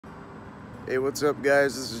Hey, what's up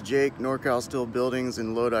guys? This is Jake, NorCal Steel Buildings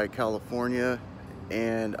in Lodi, California,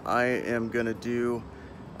 and I am gonna do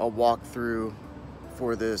a walkthrough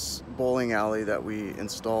for this bowling alley that we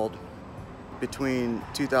installed between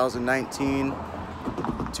 2019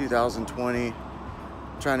 and 2020.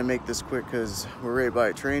 Trying to make this quick because we're right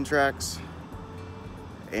by train tracks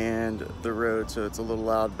and the road, so it's a little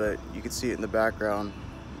loud, but you can see it in the background.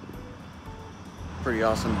 Pretty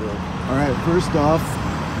awesome build. All right, first off,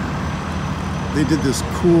 they did this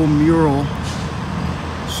cool mural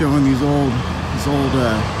showing this old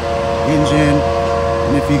engine,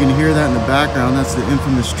 and if you can hear that in the background, that's the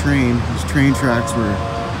infamous train. These train tracks were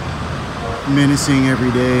menacing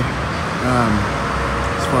every day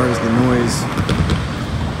as far as the noise.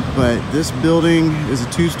 But this building is a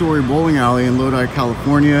two-story bowling alley in Lodi,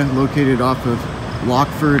 California, located off of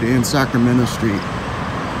Lockford and Sacramento Street.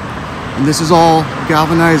 And this is all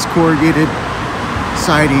galvanized corrugated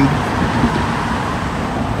siding,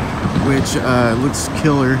 which looks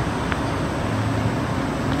killer.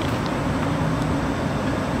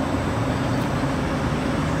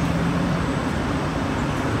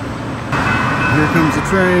 Here comes the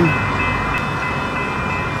train.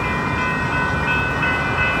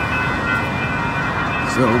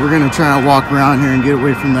 So we're gonna try to walk around here and get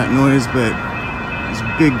away from that noise, but these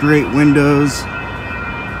big great windows.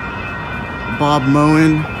 Bob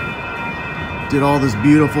Moen did all this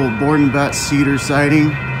beautiful board and bat cedar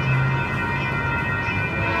siding.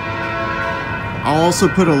 I'll also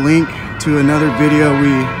put a link to another video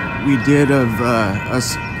we did of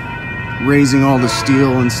us raising all the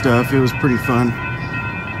steel and stuff. It was pretty fun.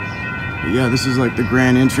 But yeah, this is like the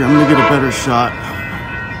grand entry. I'm gonna get a better shot.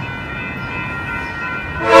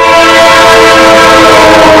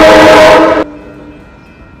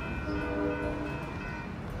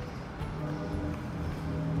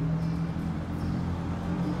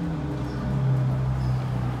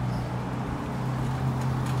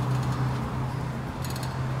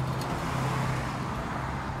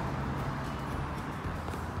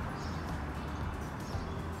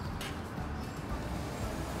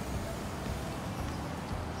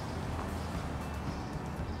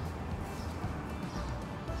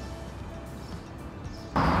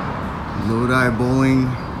 Lodi Bowling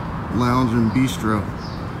Lounge and Bistro.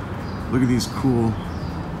 Look at these cool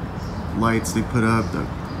lights they put up, the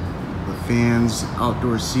fans,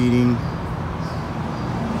 outdoor seating.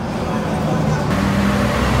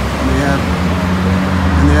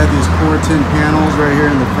 And they have these core 10 panels right here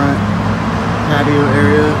in the front patio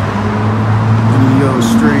area. And you go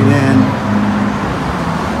straight in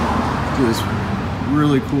to this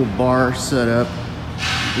really cool bar setup.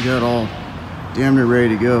 We got all damn near ready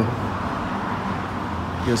to go.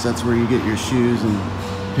 I guess that's where you get your shoes and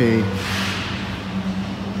pay.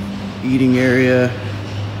 Eating area.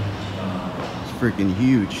 It's freaking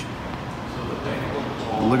huge.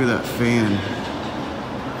 Look at that fan.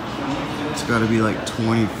 It's got to be like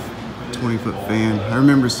 20 foot fan. I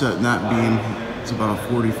remember setting that beam. It's about a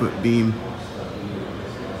 40-foot beam.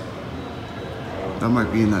 That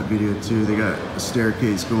might be in that video too. They got a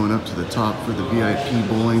staircase going up to the top for the VIP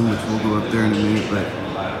bowling, which we'll go up there in a minute, but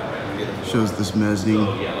shows this mezzanine.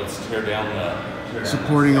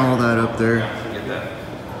 Supporting all that up there.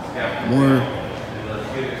 More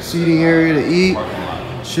seating area to eat,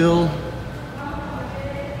 chill.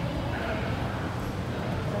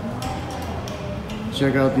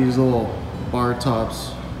 Check out these little bar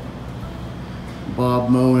tops. Bob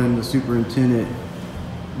Moen, the superintendent,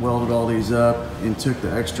 welded all these up and took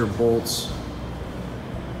the extra bolts,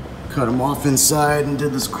 cut them off inside, and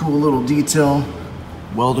did this cool little detail,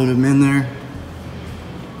 welded them in there.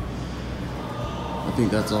 I think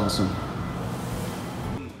that's awesome.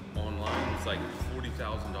 Online, it's like $40,000,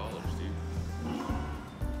 dude.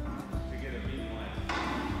 To get a meeting line.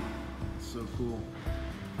 So cool.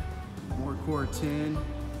 More core 10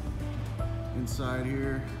 inside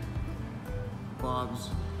here. Bob's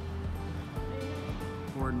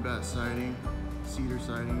board and bat siding, cedar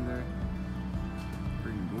siding there.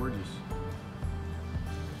 Pretty gorgeous.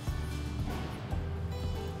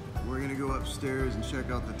 We're gonna go upstairs and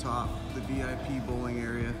check out the top, the VIP bowling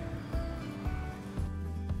area.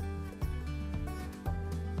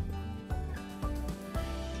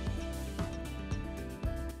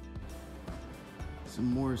 Some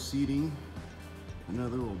more seating.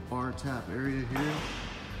 Another little bar tap area here.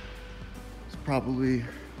 It's probably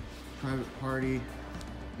private party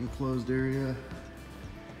enclosed area.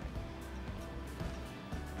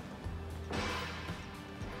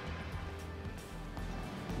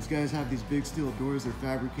 These guys have these big steel doors they're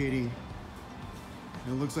fabricating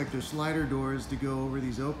And it looks like there's slider doors to go over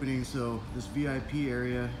these openings, so this VIP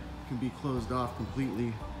area can be closed off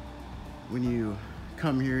completely when you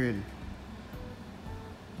come here and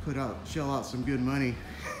shell out some good money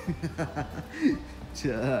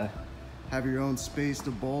to have your own space to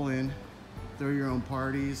bowl in, throw your own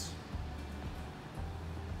parties.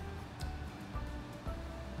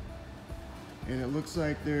 And it looks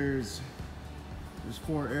like there's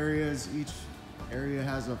 4 areas. Each area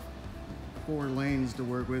has 4 lanes to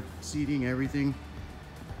work with, seating, everything.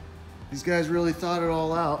 These guys really thought it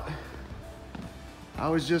all out. I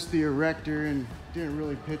was just the erector and didn't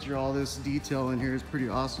really picture all this detail in here. It's pretty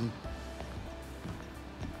awesome.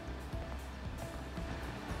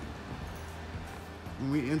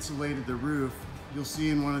 When we insulated the roof, you'll see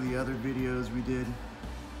in one of the other videos we did,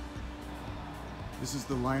 this is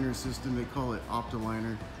the liner system. They call it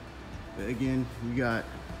Optiliner. But again, we got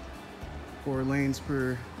 4 lanes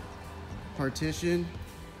per partition.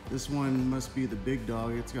 This one must be the big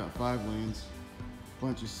dog. It's got 5 lanes,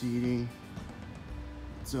 bunch of seating,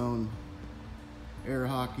 its own air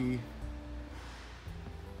hockey.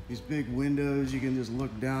 These big windows, you can just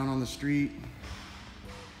look down on the street.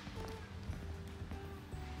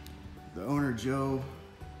 The owner, Joe,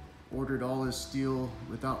 ordered all his steel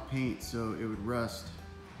without paint so it would rust.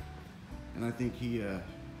 And I think he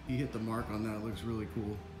hit the mark on that. It looks really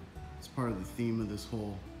cool. It's part of the theme of this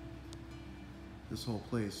whole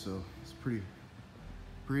place, so it's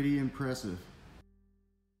pretty impressive.